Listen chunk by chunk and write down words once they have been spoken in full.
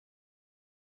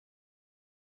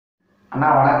அண்ணா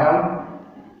வணக்கம்.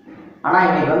 அண்ணா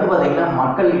இன்னைக்கு பார்த்தீங்கன்னா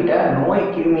மக்கள்கிட்ட நோய்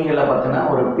கிருமிகளை பற்றின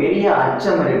ஒரு பெரிய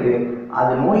அச்சம் இருக்குது.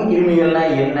 அது நோய் கிருமிகள்னா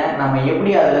என்ன, நம்ம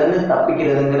எப்படி அதுலேருந்து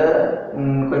தப்பிக்கிறதுங்கிற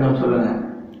கொஞ்சம் சொல்லுங்கள்.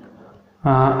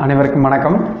 அனைவருக்கும்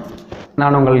வணக்கம்.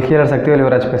 நான் உங்கள் ஹீரர் சக்திவேல்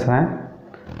யுவராஜ் பேசுகிறேன்.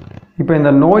 இப்போ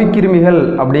இந்த நோய் கிருமிகள்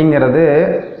அப்படிங்கிறது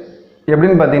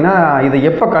எப்படின்னு பார்த்தீங்கன்னா, இதை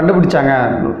எப்போ கண்டுபிடிச்சாங்க,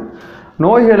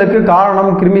 நோய்களுக்கு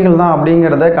காரணம் கிருமிகள் தான்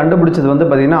அப்படிங்கிறத கண்டுபிடிச்சது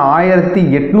பார்த்திங்கன்னா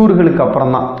 1800களுக்கு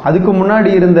அப்புறம் தான். அதுக்கு முன்னாடி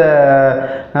இருந்த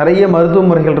நிறைய மருத்துவ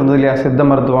முறைகள் இருந்தது இல்லையா, சித்த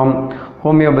மருத்துவம்,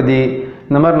 ஹோமியோபதி,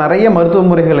 இந்த மாதிரி நிறைய மருத்துவ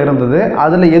முறைகள் இருந்தது.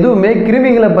 அதில் எதுவுமே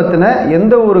கிருமிகளை பற்றின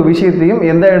எந்த ஒரு விஷயத்தையும்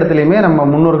எந்த இடத்துலையுமே நம்ம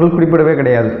முன்னோர்கள் குறிப்பிடவே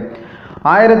கிடையாது.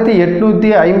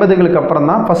 1850களுக்கு அப்புறம்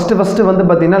தான் ஃபஸ்ட்டு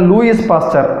பார்த்திங்கன்னா லூயிஸ்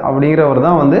பாஸ்டர் அப்படிங்கிறவர்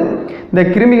தான் இந்த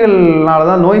கிருமிகள்னால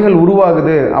தான் நோய்கள்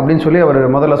உருவாகுது அப்படின்னு சொல்லி அவர்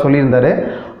முதல்ல சொல்லியிருந்தார்.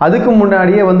 அதுக்கு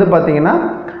முன்னாடியே பார்த்திங்கன்னா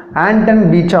ஆண்டன்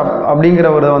பீச்சாப்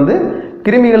அப்படிங்கிறவர்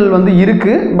கிருமிகள்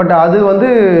இருக்குது, பட் அது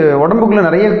உடம்புக்குள்ளே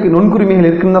நிறைய நுண்குருமிகள்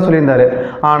இருக்குதுன்னு தான் சொல்லியிருந்தார்.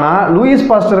 ஆனால் லூயிஸ்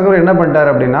பாஸ்டருக்கு என்ன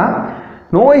பண்ணிட்டார் அப்படின்னா,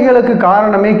 நோய்களுக்கு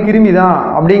காரணமே கிருமி தான்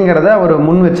அப்படிங்கிறத அவர்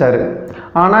முன் வச்சார்.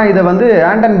 ஆனால் இதை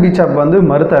ஆண்டன் பீச்சாப்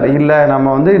மறுத்தார். இல்லை,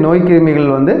 நம்ம நோய் கிருமிகள்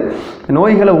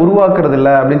நோய்களை உருவாக்குறது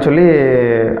இல்லை அப்படின்னு சொல்லி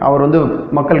அவர்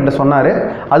மக்கள்கிட்ட சொன்னார்.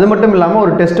 அது மட்டும் இல்லாமல்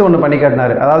ஒரு டெஸ்ட்டு ஒன்று பண்ணி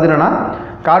காட்டினார். அதாவது என்னென்னா,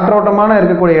 காற்றோட்டமான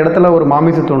இருக்கக்கூடிய இடத்துல ஒரு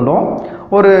மாமிச துண்டும்,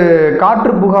 ஒரு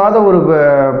காற்று புகாத ஒரு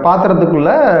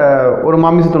பாத்திரத்துக்குள்ளே ஒரு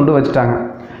மாமிச துண்டு வச்சுட்டாங்க.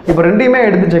 இப்போ ரெண்டையுமே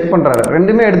எடுத்து செக் பண்ணுறாரு.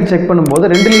 ரெண்டுமே எடுத்து செக் பண்ணும்போது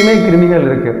ரெண்டுலேயுமே கிருமிகள்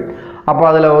இருக்குது. அப்போ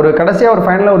அதில் ஒரு கடைசியாக ஒரு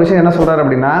ஃபைனலாக ஒரு விஷயம் என்ன சொல்கிறார்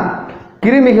அப்படின்னா,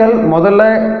 கிருமிகள் முதல்ல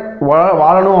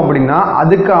வாழணும் அப்படின்னா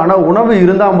அதுக்கான உணவு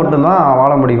இருந்தால் மட்டும்தான்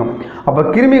வாழ முடியும். அப்போ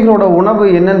கிருமிகளோட உணவு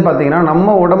என்னன்னு பார்த்தீங்கன்னா,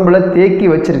 நம்ம உடம்புல தேக்கி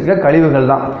வச்சிருக்க கழிவுகள்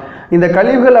தான். இந்த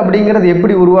கழிவுகள் அப்படிங்கிறது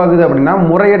எப்படி உருவாகுது அப்படின்னா,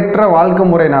 முறையற்ற வாழ்க்கை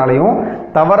முறையினாலையும்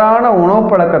தவறான உணவு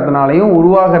பழக்கத்தினாலையும்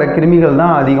உருவாகிற கிருமிகள்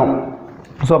தான் அதிகம்.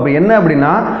 ஸோ அப்போ என்ன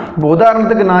அப்படின்னா, இப்போ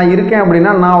உதாரணத்துக்கு நான் இருக்கேன்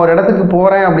அப்படின்னா, நான் ஒரு இடத்துக்கு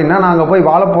போகிறேன் அப்படின்னா, நான் அங்கே போய்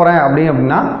வாழ போகிறேன்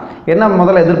அப்படின்னா என்ன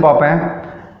முதல்ல எதிர்பார்ப்பேன்?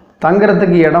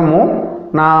 தங்குறதுக்கு இடமும்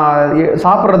நான்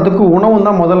சாப்பிட்றதுக்கு உணவும்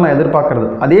தான் முதல்ல நான் எதிர்பார்க்குறது.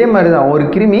 அதே மாதிரி தான் ஒரு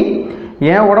கிருமி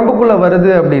என் உடம்புக்குள்ளே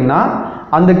வருது அப்படின்னா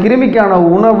அந்த கிருமிக்கான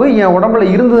உணவு என் உடம்புல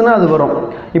இருந்ததுன்னா அது வரும்.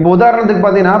 இப்போ உதாரணத்துக்கு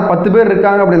பார்த்தீங்கன்னா 10 பேர்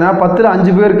இருக்காங்க அப்படின்னா 10ல்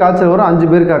 5 பேர் காய்ச்சல் வரும், 5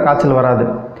 பேருக்கு காய்ச்சல் வராது.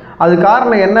 அது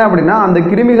காரணம் என்ன அப்படின்னா, அந்த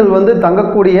கிருமிகள்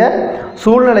தங்கக்கூடிய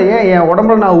சூழ்நிலையை என்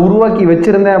உடம்புல நான் உருவாக்கி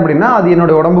வச்சுருந்தேன் அப்படின்னா அது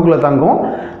என்னுடைய உடம்புக்குள்ளே தங்கும்.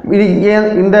 இது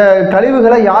இந்த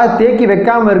கழிவுகளை யார் தேக்கி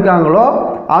வைக்காமல் இருக்காங்களோ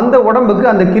அந்த உடம்புக்கு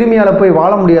அந்த கிருமியால் போய்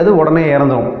வாழ முடியாது, உடனே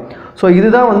இறந்துடும். ஸோ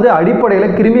இதுதான்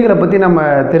அடிப்படையில் கிருமிகளை பற்றி நம்ம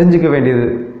தெரிஞ்சுக்க வேண்டியது.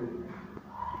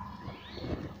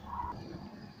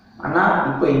 ஆனால்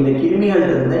இப்போ இந்த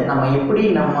கிருமிகள்லேருந்து நம்ம எப்படி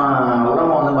நம்ம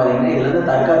உடம்பை பார்த்தீங்கன்னா இதுலேருந்து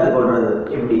தற்காத்து கொள்வது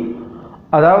எப்படி?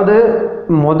 அதாவது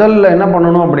முதல்ல என்ன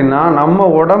பண்ணணும் அப்படின்னா, நம்ம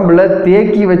உடம்புல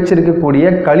தேக்கி வச்சிருக்கக்கூடிய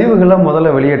கழிவுகளை முதல்ல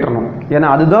வெளியேற்றணும். ஏன்னா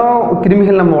அதுதான்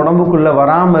கிருமிகள் நம்ம உடம்புக்குள்ளே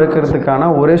வராமல் இருக்கிறதுக்கான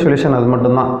ஒரே சொல்யூஷன், அது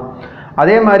மட்டும்தான்.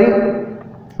 அதே மாதிரி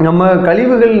நம்ம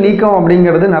கழிவுகள் நீக்கம்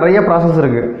அப்படிங்கிறது நிறைய ப்ராசஸ்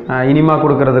இருக்குது. இனிமா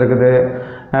கொடுக்கறது இருக்குது,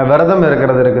 விரதம்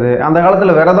இருக்கிறது இருக்குது. அந்த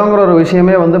காலத்தில் விரதங்கிற ஒரு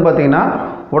விஷயமே பார்த்திங்கன்னா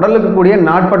உடலுக்கு கூடிய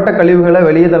நாட்பட்ட கழிவுகளை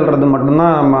வெளியே தள்ளுறது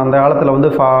மட்டும்தான் நம்ம அந்த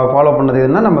காலத்தில் ஃபாலோ பண்ணது.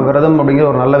 இதுன்னா நம்ம விரதம் அப்படிங்கிற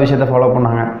ஒரு நல்ல விஷயத்தை ஃபாலோ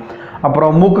பண்ணாங்க.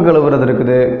 அப்புறம் மூக்கு கழுவுறது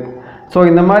இருக்குது. ஸோ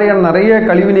இந்த மாதிரியான நிறைய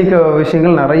கழிவு நீக்க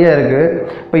விஷயங்கள் நிறைய இருக்குது.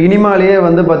 இப்போ இனிமாலேயே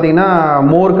பார்த்திங்கன்னா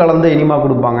மோர் கலந்து இனிமா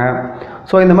கொடுப்பாங்க.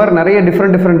 ஸோ இந்த மாதிரி நிறைய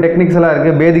டிஃப்ரெண்ட் டெக்னிக்ஸ் எல்லாம்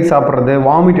இருக்குது. பேதிக் சாப்பிட்றது,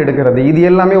 வாமிட் எடுக்கிறது, இது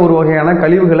எல்லாமே ஒரு வகையான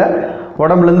கழிவுகளை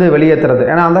உடம்புலேருந்து வெளியேற்றுறது.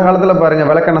 ஏன்னா அந்த காலத்தில் பாருங்கள்,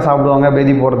 விளக்கெண்ணெய் சாப்பிடுவாங்க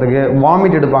பேதி போகிறதுக்கு,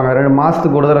 வாமிட் எடுப்பாங்க. 2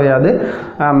 மாதத்துக்கு ஒரு தடவையாவது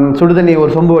சுடுதண்ணி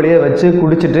ஒரு சொம்பு வழியே வச்சு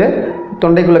குடிச்சிட்டு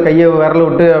தொண்டைக்குள்ளே கையை விரல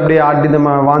விட்டு அப்படியே ஆட்டி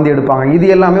வாந்தி எடுப்பாங்க. இது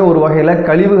எல்லாமே ஒரு வகையில்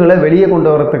கழிவுகளை வெளியே கொண்டு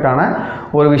வரதுக்கான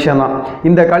ஒரு விஷயந்தான்.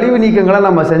 இந்த கழிவு நீக்கங்களை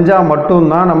நம்ம செஞ்சால்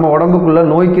மட்டும்தான் நம்ம உடம்புக்குள்ளே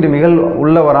நோய் கிருமிகள்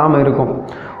உள்ளே வராமல் இருக்கும்.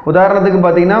 உதாரணத்துக்கு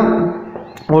பார்த்திங்கன்னா,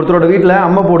 ஒருத்தரோட வீட்டில்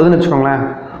அம்மை போடுதுன்னு வச்சுக்கோங்களேன்.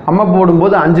 அம்மை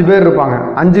போடும்போது 5 பேர் இருப்பாங்க.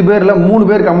 5 பேரில் 3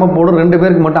 பேருக்கு அம்மை போடும், 2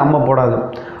 பேருக்கு மட்டும் அம்மை போடாது.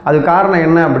 அது காரணம்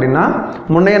என்ன அப்படின்னா,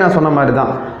 முன்னையே நான் சொன்ன மாதிரி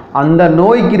தான், அந்த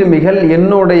நோய் கிருமிகள்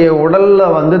என்னுடைய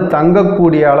உடலில்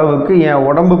தங்கக்கூடிய அளவுக்கு என்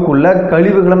உடம்புக்குள்ள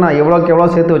கழிவுகளை நான் எவ்வளோக்கு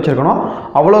எவ்வளோ சேர்த்து வச்சுருக்கணும்,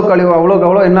 அவ்வளோக்கு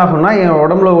எவ்வளோ என்ன ஆகும்னா என்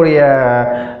உடம்புல உடைய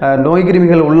நோய்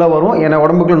கிருமிகள் உள்ளே வரும், என்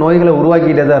உடம்புக்குள்ள நோய்களை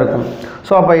உருவாக்கிட்டே தான் இருக்கும்.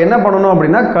 ஸோ அப்போ என்ன பண்ணணும்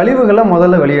அப்படின்னா, கழிவுகளை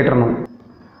முதல்ல வெளியேற்றணும்.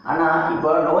 ஆனால் இப்போ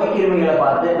நோய் கிருமிகளை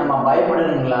பார்த்து நம்ம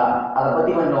பயப்படணுங்களா? அதை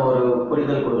பற்றி கொஞ்சம் ஒரு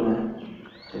புரிதல் கொடுங்க.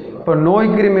 இப்போ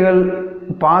நோய் கிருமிகள்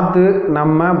பார்த்து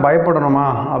நம்ம பயப்படணுமா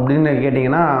அப்படின்னு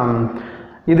கேட்டிங்கன்னா,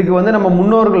 இதுக்கு நம்ம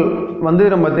முன்னோர்கள்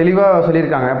நம்ம தெளிவாக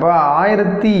சொல்லியிருக்காங்க. இப்போ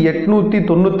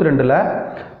 1892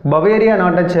 பவேரியா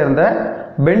நாட்டை சேர்ந்த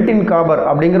பென்டின் காபர்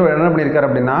அப்படிங்கிறவர் என்ன பண்ணியிருக்காரு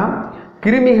அப்படின்னா,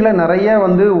 கிருமிகளை நிறைய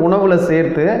உணவில்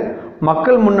சேர்த்து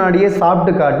மக்கள் முன்னாடியே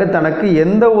சாப்பிட்டு காட்டு தனக்கு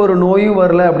எந்த ஒரு நோயும்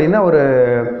வரல அப்படின்னு அவர்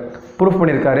ப்ரூஃப்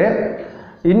பண்ணியிருக்காரு.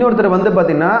 இன்னொருத்தர் வந்து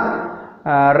பார்த்திங்கன்னா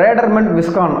ரேடர்மெண்ட்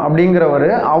விஸ்கான் அப்படிங்கிறவர்,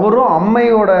 அவரும்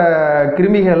அம்மையோட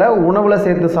கிருமிகளை உணவில்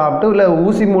சேர்த்து சாப்பிட்டு இல்லை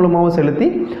ஊசி மூலமாகவும் செலுத்தி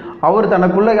அவர்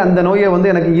தனக்குள்ளே அந்த நோயை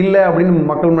வந்து எனக்கு இல்லை அப்படின்னு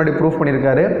மக்கள் முன்னாடி ப்ரூஃப்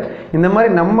பண்ணியிருக்காரு. இந்த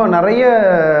மாதிரி நம்ம நிறைய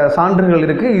சான்றுகள்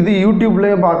இருக்குது. இது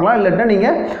யூடியூப்லேயும் பார்க்கலாம், இல்லாட்டா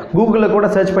நீங்கள் கூகுளில் கூட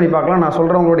சர்ச் பண்ணி பார்க்கலாம். நான்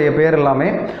சொல்கிறவங்களுடைய பேர் எல்லாமே.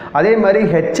 அதே மாதிரி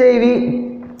ஹெச்ஐவி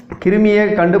கிருமியை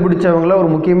கண்டுபிடிச்சவங்கள ஒரு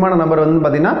முக்கியமான நபர் வந்து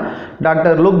பார்த்திங்கன்னா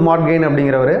டாக்டர் லூக் மார்கெயின்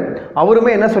அப்படிங்கிறவர்.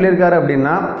 அவருமே என்ன சொல்லியிருக்காரு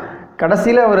அப்படின்னா,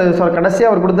 கடைசியாக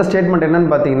அவர் கொடுத்த ஸ்டேட்மெண்ட்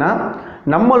என்னன்னு பார்த்தீங்கன்னா,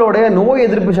 நம்மளுடைய நோய்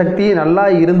எதிர்ப்பு சக்தி நல்லா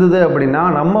இருந்தது அப்படின்னா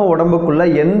நம்ம உடம்புக்குள்ளே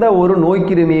எந்த ஒரு நோய்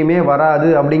கிருமியுமே வராது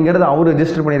அப்படிங்கிறது அவர்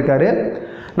ரெஜிஸ்டர் பண்ணியிருக்காரு.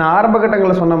 நான் ஆரம்ப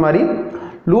கட்டங்களில் சொன்ன மாதிரி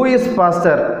லூயிஸ்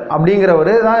பாஸ்டர்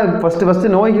அப்படிங்கிறவர் தான்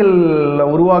ஃபஸ்ட்டு நோய்கள்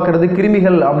உருவாக்குறது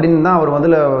கிருமிகள் அப்படின்னு தான் அவர் வந்து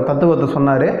தத்துவத்தை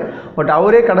சொன்னார். பட்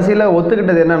அவரே கடைசியில்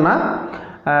ஒத்துக்கிட்டது என்னென்னா,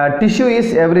 tissue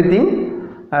is every thing,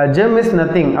 GeM is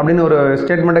nothing அப்படின்னு ஒரு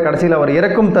ஸ்டேட்மெண்ட்டை கடைசியில் அவர்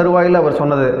இறக்கும் தருவாயில் அவர்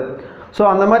சொன்னது. ஸோ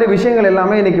அந்த மாதிரி விஷயங்கள்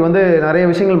எல்லாமே இன்றைக்கி வந்து நிறைய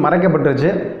விஷயங்கள் மறைக்கப்பட்டுருச்சு.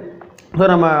 ஸோ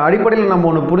நம்ம அடிப்படையில் நம்ம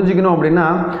ஒன்று புரிஞ்சுக்கணும் அப்படின்னா,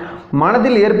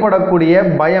 மனதில் ஏற்படக்கூடிய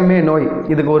பயமே நோய்.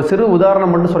 இதுக்கு ஒரு சிறு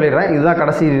உதாரணம் மட்டும் சொல்லிடுறேன், இதுதான்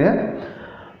கடைசி.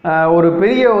 ஒரு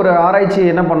பெரிய ஆராய்ச்சி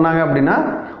என்ன பண்ணாங்க அப்படின்னா,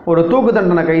 ஒரு தூக்கு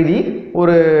தண்டனை கைதி,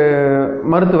 ஒரு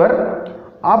மருத்துவர்,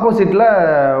 ஆப்போசிட்டில்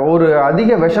ஒரு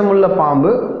அதிக விஷமுள்ள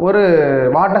பாம்பு, ஒரு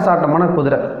வாட்டசாட்டமான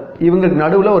குதிரை, இவங்களுக்கு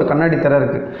நடுவில் ஒரு கண்ணாடி திரை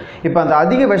இருக்குது. இப்போ அந்த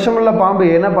அதிக விஷமுள்ள பாம்பு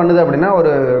என்ன பண்ணுது அப்படின்னா,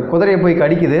 ஒரு குதிரையை போய்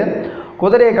கடிக்குது.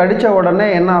 குதிரையை கடித்த உடனே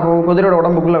என்ன ஆகும், குதிரையோட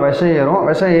உடம்புக்குள்ளே விஷம் ஏறும்.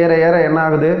 விஷம் ஏற ஏற என்ன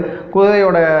ஆகுது,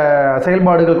 குதிரையோட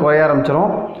செயல்பாடுகள் குறைய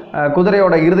ஆரம்பிச்சிடும்.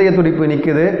 குதிரையோட இருதய துடிப்பு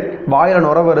நிற்குது, வாயில்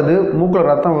நுர வருது, மூக்கில்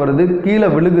ரத்தம் வருது, கீழே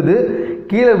விழுகுது.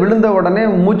 கீழே விழுந்த உடனே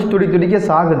மூச்சு துடிக்க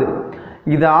சாகுது.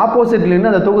 இது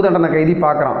ஆப்போசிட்லேருந்து அந்த தூக்கு தண்டனை கைதி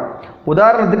பார்க்குறான்.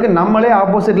 உதாரணத்துக்கு நம்மளே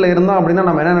ஆப்போசிட்டில் இருந்தோம் அப்படின்னா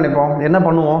நம்ம என்ன நினைப்போம், என்ன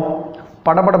பண்ணுவோம்,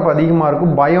 படபடப்பு அதிகமாக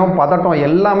இருக்கும், பயம், பதட்டம்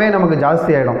எல்லாமே நமக்கு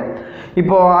ஜாஸ்தி ஆகிடும்.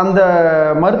 இப்போது அந்த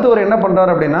மருத்துவர் என்ன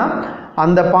பண்ணுறாரு அப்படின்னா,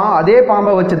 அந்த அதே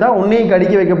பாம்பை வச்சு தான் உன்னையும்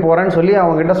கடிக்க வைக்க போகிறேன்னு சொல்லி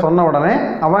அவங்ககிட்ட சொன்ன உடனே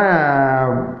அவன்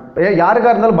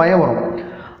யாருக்காக இருந்தாலும் பயம் வரும்.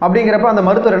 அப்படிங்கிறப்ப அந்த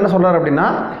மருத்துவர் என்ன சொல்கிறார் அப்படின்னா,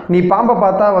 நீ பாம்பை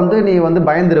பார்த்தா வந்து நீ வந்து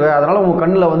பயந்துருவ, அதனால் உங்கள்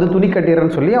கண்ணில் வந்து துணி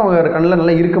கட்டிடுறேன்னு சொல்லி அவங்க கண்ணில்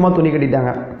நல்லா இறுக்கமாக துணி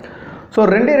கட்டிட்டாங்க. ஸோ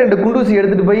 2 குண்டூசி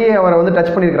எடுத்துகிட்டு போய் அவரை வந்து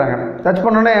டச் பண்ணியிருக்கிறாங்க. டச்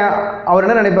பண்ணோடனே அவர்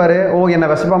என்ன நினைப்பார், ஓ என்னை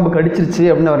விஷப்பாம்பு கடிச்சிருச்சு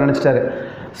அப்படின்னு அவர் நினச்சிட்டாரு.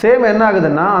 சேம் என்ன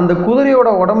ஆகுதுன்னா, அந்த குதிரையோட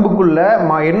உடம்புக்குள்ளே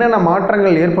என்னென்ன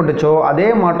மாற்றங்கள் ஏற்பட்டுச்சோ அதே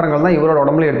மாற்றங்கள் தான் இவரோட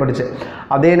உடம்புல ஏற்பட்டுச்சு.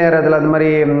 அதே நேரத்தில் அந்த மாதிரி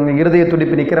இருதய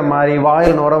துடிப்பு நிற்கிற மாதிரி,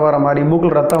 வாயில் நுர வர மாதிரி,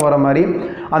 மூக்கில் ரத்தம் வர மாதிரி,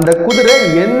 அந்த குதிரை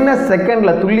என்ன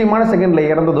செகண்டில், துல்லியமான செகண்டில்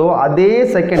இறந்ததோ அதே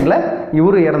செகண்டில்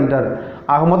இவரு இறந்துட்டார்.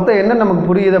 ஆக மொத்தம் என்ன நமக்கு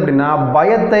புரியுது அப்படின்னா,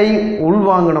 பயத்தை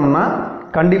உள்வாங்கினோம்னா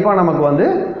கண்டிப்பாக நமக்கு வந்து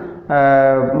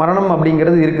மரணம்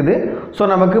அப்படிங்கிறது இருக்குது. ஸோ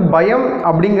நமக்கு பயம்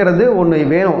அப்படிங்கிறது ஒன்று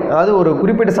வேணும். அதாவது ஒரு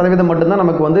குறிப்பிட்ட சதவீதம் மட்டும்தான்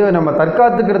நமக்கு வந்து நம்ம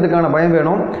தற்காத்துக்கிறதுக்கான பயம்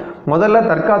வேணும். முதல்ல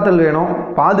தற்காத்தல் வேணும்,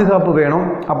 பாதுகாப்பு வேணும்,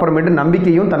 அப்புறமேட்டு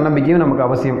நம்பிக்கையும் தன்னம்பிக்கையும் நமக்கு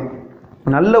அவசியம்.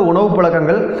 நல்ல உணவு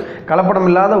பழக்கங்கள், கலப்படம்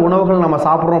இல்லாத உணவுகள் நம்ம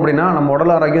சாப்பிட்றோம் அப்படின்னா நம்ம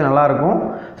உடல் ஆரோக்கியம் நல்லாயிருக்கும்.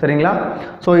 சரிங்களா?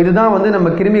 ஸோ இதுதான் வந்து நம்ம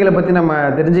கிருமிகளை பற்றி நம்ம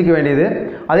தெரிஞ்சிக்க வேண்டியது.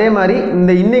 அதே மாதிரி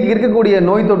இன்றைக்கி இருக்கக்கூடிய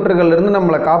நோய் தொற்றுகள்லேருந்து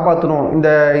நம்மளை காப்பாற்றணும்,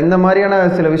 இந்த மாதிரியான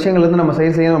சில விஷயங்கள்லேருந்து நம்ம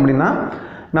செய்யணும் அப்படின்னா,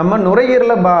 நம்ம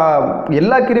நுரையீரலை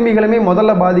எல்லா கிருமிகளுமே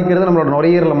முதல்ல பாதிக்கிறது நம்மளோட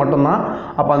நுரையீரலை மட்டும்தான்.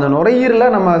 அப்போ அந்த நுரையீரலை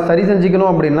நம்ம சரி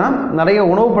செஞ்சுக்கணும் அப்படின்னா நிறைய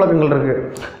உணவு பழக்கங்கள் இருக்குது.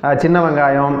 சின்ன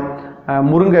வெங்காயம்,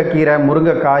 முருங்கைக்கீரை,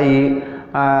 முருங்கைக்காய்,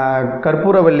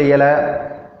 கற்பூரவள்ளி இலை,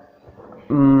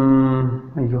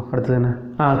 அடுத்தது என்ன,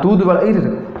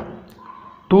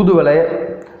 தூதுவளை,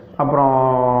 அப்புறம்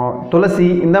துளசி,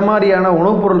 இந்த மாதிரியான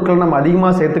உணவுப் பொருட்கள் நம்ம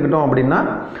அதிகமாக சேர்த்துக்கிட்டோம் அப்படின்னா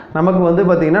நமக்கு வந்து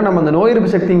பார்த்திங்கன்னா நம்ம அந்த நோய்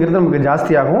எதிர்ப்பு சக்திங்கிறது நமக்கு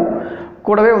ஜாஸ்தியாகும்.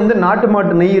 கூடவே வந்து நாட்டு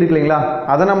மாட்டு நெய் இருக்கு இல்லைங்களா,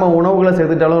 அதை நம்ம உணவுகளை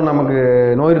சேர்த்துட்டாலும் நமக்கு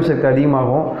நோய் எதிர்ப்பு சக்தி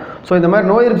அதிகமாகும். ஸோ இந்த மாதிரி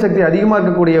நோய் எதிர்ப்பு சக்தி அதிகமாக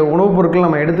இருக்கக்கூடிய உணவுப் பொருட்கள்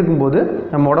நம்ம எடுத்துக்கும் போது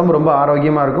நம்ம உடம்பு ரொம்ப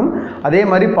ஆரோக்கியமாக இருக்கும். அதே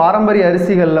மாதிரி பாரம்பரிய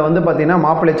அரிசிகளில் வந்து பார்த்திங்கன்னா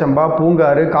மாப்பிள்ளை சம்பா,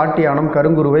 பூங்காறு, காட்டியானம்,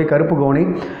 கருங்குருவை, கருப்பு கவுனி,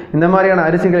 இந்த மாதிரியான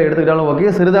அரிசிகளை எடுத்துக்கிட்டாலும்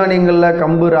ஓகே. சிறுதானியங்களில்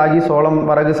கம்பு, ராகி, சோளம்,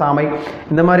 வரகு, சாமை,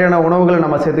 இந்த மாதிரியான உணவுகளை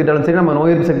நம்ம சேர்த்துக்கிட்டாலும் சரி நம்ம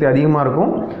நோய் எதிர்ப்பு சக்தி அதிகமாக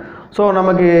இருக்கும். ஸோ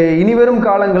நமக்கு இனிவரும்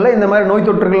காலங்களில் இந்த மாதிரி நோய்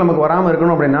தொற்றுகள் நமக்கு வராமல்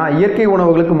இருக்கணும் அப்படின்னா இயற்கை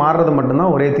உணவுகளுக்கு மாறுறது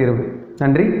மட்டும்தான் ஒரே தீர்வு.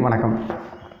 நன்றி, வணக்கம்.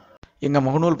 எங்கள்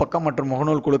முகநூல் பக்கம் மற்றும்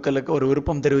முகநூல் குழுக்களுக்கு ஒரு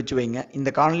விருப்பம் தெரிவித்து வைங்க. இந்த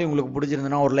காணொலி உங்களுக்கு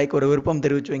பிடிச்சிருந்ததுன்னா ஒரு லைக், ஒரு விருப்பம்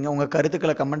தெரிவித்து வைங்க. உங்கள்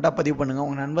கருத்துக்களை கமெண்ட்டாக பதிவு பண்ணுங்கள்.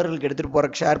 உங்கள் நண்பர்களுக்கு எடுத்துகிட்டு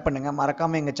போகிறக்கு ஷேர் பண்ணுங்கள்.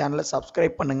 மறக்காமல் எங்கள் சேனலை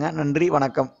சப்ஸ்கிரைப் பண்ணுங்கள். நன்றி,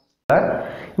 வணக்கம்.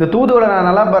 இந்த தூதுவளை நான்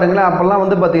நல்லா பாருங்களேன், அப்போல்லாம்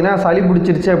வந்து பார்த்தீங்கன்னா சளி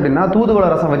பிடிச்சிருச்சு அப்படின்னா தூதுவளை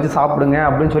ரசம் வச்சு சாப்பிடுங்க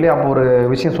அப்படின்னு சொல்லி அப்போ ஒரு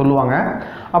விஷயம் சொல்லுவாங்க.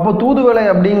 அப்போ தூதுவளை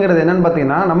அப்படிங்கிறது என்னென்னு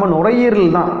பார்த்தீங்கன்னா நம்ம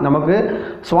நுரையீரல் தான், நமக்கு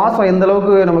சுவாசம் எந்த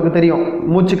அளவுக்கு நமக்கு தெரியும்,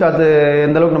 மூச்சு காற்று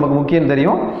எந்த அளவுக்கு நமக்கு முக்கியம்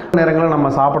தெரியும், நேரங்களில்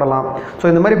நம்ம சாப்பிடலாம். ஸோ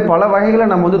இந்த மாதிரி பல வகைகளை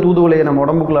நம்ம வந்து தூதுவளையை நம்ம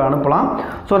உடம்புக்குள்ளே அனுப்பலாம்.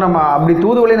 ஸோ நம்ம அப்படி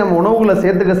தூதுவளையை நம்ம உணவுகளை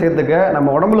சேர்த்துக்க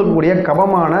நம்ம உடம்புல இருக்கக்கூடிய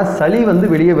கபமான சளி வந்து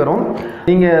வெளியே வரும்.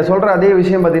 நீங்கள் சொல்கிற அதே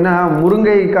விஷயம் பார்த்தீங்கன்னா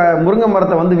முருங்கை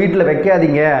மரத்தை வந்து வீட்டில்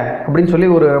வைக்காதீங்க அப்படின்னு சொல்லி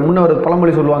முன்ன ஒரு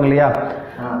பழமொழி சொல்லுவாங்க இல்லையா,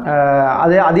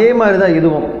 அதே மாதிரி தான்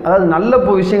இதுவும். அதாவது நல்ல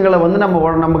விஷயங்களை வந்து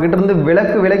நம்ம கிட்ட இருந்து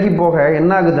விலக்கி போக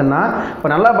என்ன ஆகுதுன்னா, இப்போ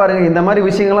நல்லா பாருங்கள், இந்த மாதிரி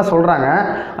விஷயங்கள்லாம் சொல்கிறாங்க,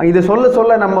 இதை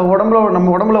சொல்ல நம்ம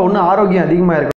உடம்புல ஒன்றும் ஆரோக்கியம் அதிகமாக இருக்கு.